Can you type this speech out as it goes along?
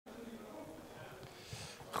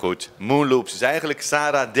Goed, Moonloops is eigenlijk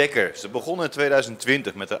Sarah Dekker. Ze begon in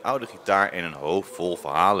 2020 met een oude gitaar en een hoofd vol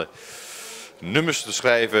verhalen. Nummers te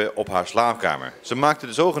schrijven op haar slaapkamer. Ze maakte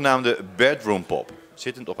de zogenaamde bedroom pop.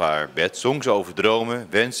 Zittend op haar bed zong ze over dromen,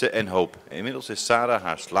 wensen en hoop. Inmiddels is Sarah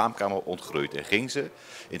haar slaapkamer ontgroeid en ging ze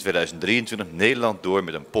in 2023 Nederland door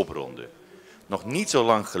met een popronde. Nog niet zo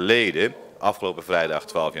lang geleden, afgelopen vrijdag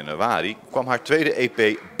 12 januari, kwam haar tweede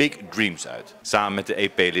EP Big Dreams uit. Samen met de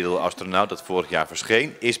EP Litte Astronaut dat vorig jaar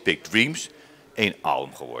verscheen, is Big Dreams een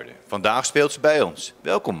album geworden. Vandaag speelt ze bij ons.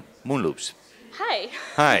 Welkom, Moonloops. Hi.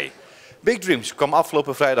 Hi. Big Dreams kwam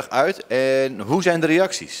afgelopen vrijdag uit en hoe zijn de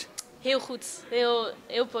reacties? Heel goed,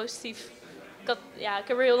 heel positief. Ik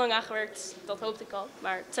heb er heel lang aan gewerkt, dat hoopte ik al.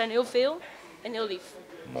 Maar het zijn heel veel en heel lief.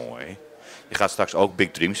 Mooi. Je gaat straks ook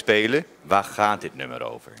Big Dreams spelen. Waar gaat dit nummer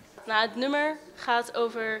over? Nou, het nummer gaat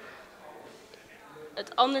over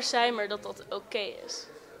het anders zijn, maar dat dat oké is.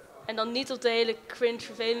 En dan niet op de hele cringe,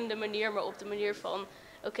 vervelende manier, maar op de manier van...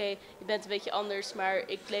 Oké, je bent een beetje anders, maar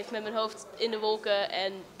ik leef met mijn hoofd in de wolken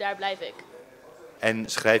en daar blijf ik. En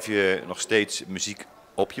schrijf je nog steeds muziek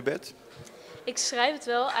op je bed? Ik schrijf het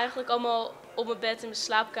wel, eigenlijk allemaal op mijn bed in mijn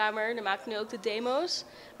slaapkamer. Dan maak ik nu ook de demo's.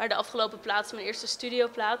 Maar de afgelopen plaat is mijn eerste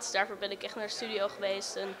studioplaat. Daarvoor ben ik echt naar de studio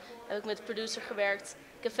geweest en heb ik met de producer gewerkt.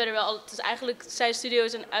 Ik heb verder wel, het is eigenlijk, zijn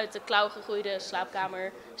studio's een uit de klauw gegroeide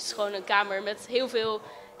slaapkamer. Dus het is gewoon een kamer met heel veel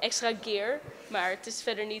extra gear. Maar het is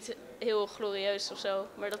verder niet heel glorieus of zo.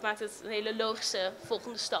 Maar dat maakt het een hele logische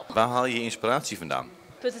volgende stap. Waar haal je je inspiratie vandaan?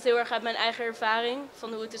 Ik put het heel erg uit mijn eigen ervaring.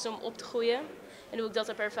 Van hoe het is om op te groeien. En hoe ik dat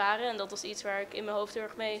heb ervaren. En dat was iets waar ik in mijn hoofd heel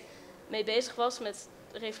erg mee bezig was. Met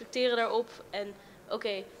reflecteren daarop. En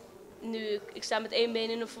oké, nu ik sta met één been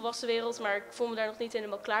in een volwassen wereld. Maar ik voel me daar nog niet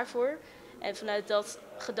helemaal klaar voor. En vanuit dat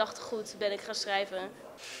gedachtegoed ben ik gaan schrijven.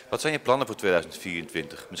 Wat zijn je plannen voor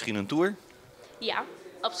 2024? Misschien een tour? Ja,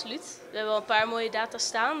 absoluut. We hebben al een paar mooie data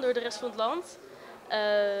staan door de rest van het land.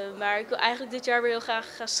 Maar ik wil eigenlijk dit jaar weer heel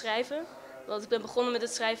graag gaan schrijven. Want ik ben begonnen met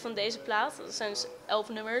het schrijven van deze plaat. Dat zijn dus 11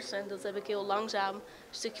 nummers en dat heb ik heel langzaam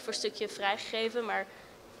stukje voor stukje vrijgegeven. Maar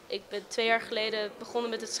ik ben 2 jaar geleden begonnen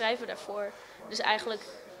met het schrijven daarvoor. Dus eigenlijk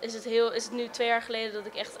is het nu 2 jaar geleden dat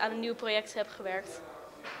ik echt aan een nieuw project heb gewerkt.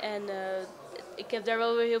 En ik heb daar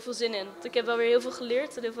wel weer heel veel zin in. Ik heb wel weer heel veel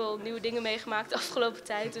geleerd en heel veel nieuwe dingen meegemaakt de afgelopen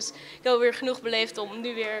tijd. Dus ik heb weer genoeg beleefd om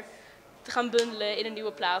nu weer te gaan bundelen in een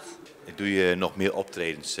nieuwe plaat. Doe je nog meer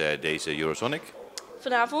optredens deze Eurosonic?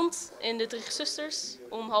 Vanavond in de Drie Zusters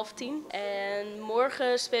om 9:30. En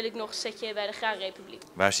morgen speel ik nog een setje bij de Graanrepubliek.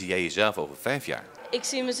 Waar zie jij jezelf over 5 jaar? Ik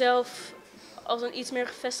zie mezelf als een iets meer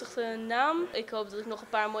gevestigde naam. Ik hoop dat ik nog een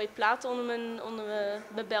paar mooie platen onder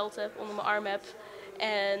mijn belt heb, onder mijn arm heb.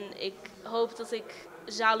 En ik hoop dat ik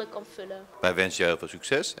zalen kan vullen. Wij wensen je heel veel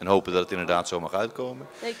succes en hopen dat het inderdaad zo mag uitkomen.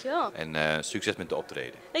 Dankjewel. En succes met de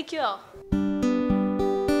optreden. Dankjewel.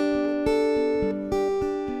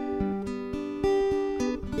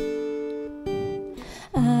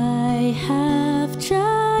 I have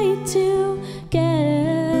tried to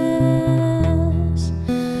guess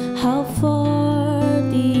how far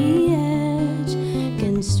the edge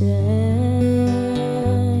can stretch,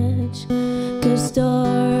 'cause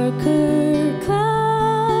darker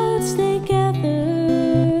clouds they gather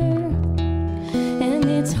and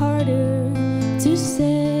it's harder to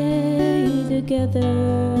stay together.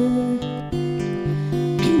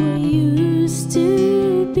 We used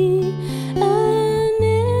to be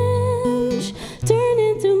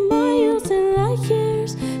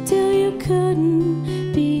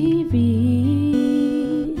couldn't be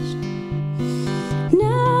reached.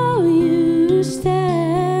 Now you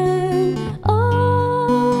stand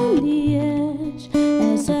on the edge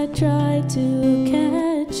as I try to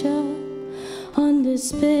catch up on the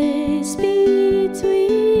space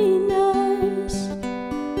between us.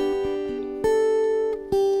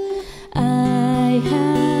 I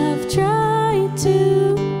have tried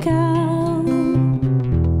to count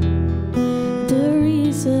the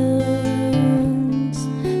reasons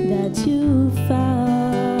you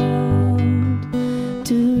found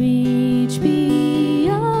to reach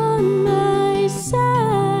beyond my side.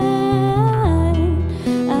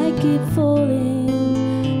 I keep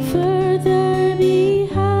falling further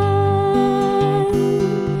behind,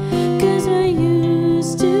 'cause I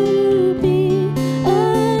used to be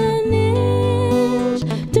an inch,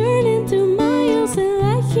 turn into miles and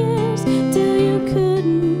light years till you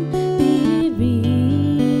couldn't be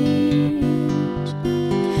reached.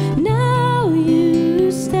 Now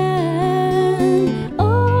you stand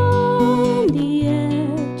on the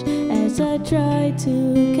edge as I try to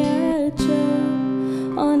catch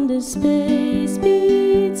up on the space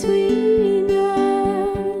between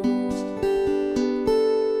us.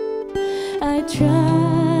 I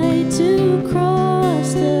try to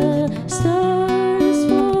cross the stars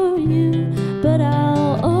for you, but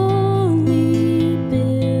I'll only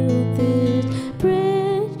build this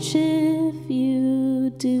bridge if you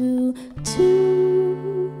do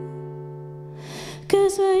too.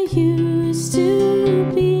 'Cause I used to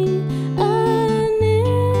be an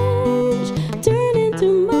inch, turn into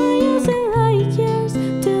miles and light years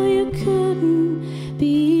till you couldn't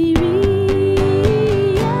be realized.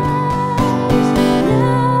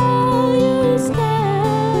 Now you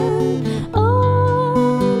stand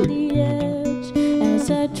on the edge as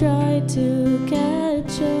I try to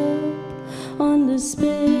catch up on the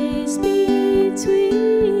space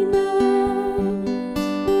between us.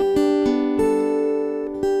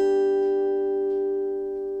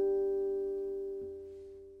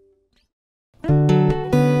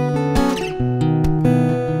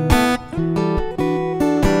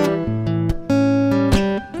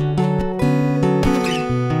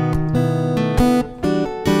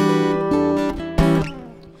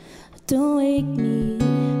 Don't wake me,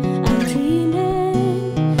 I'm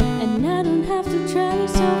dreaming, and I don't have to try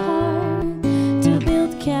so hard to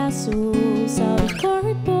build castles out of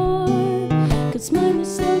cardboard, 'cause mine is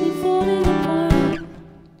slowly falling apart.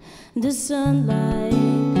 The sunlight,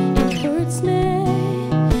 it hurts me,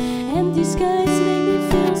 and these skies make me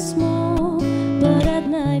feel small. But at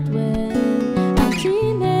night when I'm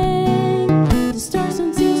dreaming, the stars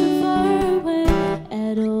don't seem so far away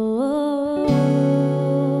at all.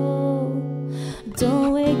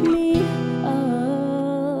 Don't wake me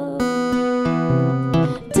up.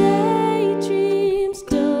 Daydreams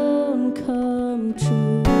don't come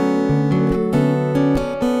true.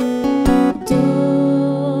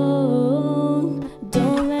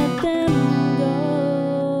 Don't let them go.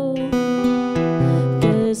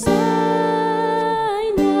 'Cause I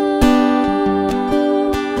know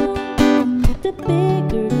the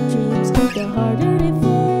bigger the dreams get, the harder they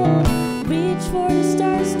fall. Reach for the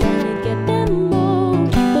stars, trying to get them all.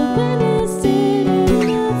 But when is it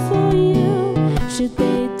enough for you? Should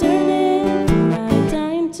they turn into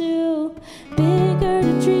nighttime too? Bigger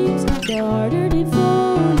the dreams, the harder they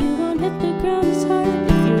fall. You won't hit the ground as hard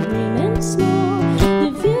if you're dreaming small. The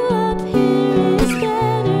view up here is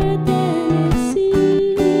better than it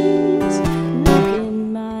seems. Look in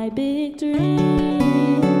my big dreams.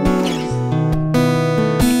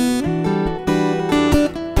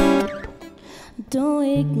 Don't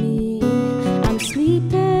wake me, I'm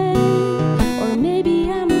sleeping, or maybe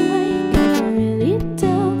I'm awake. I can't really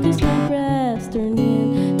tell, 'cause my breath's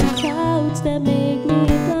turning to clouds that make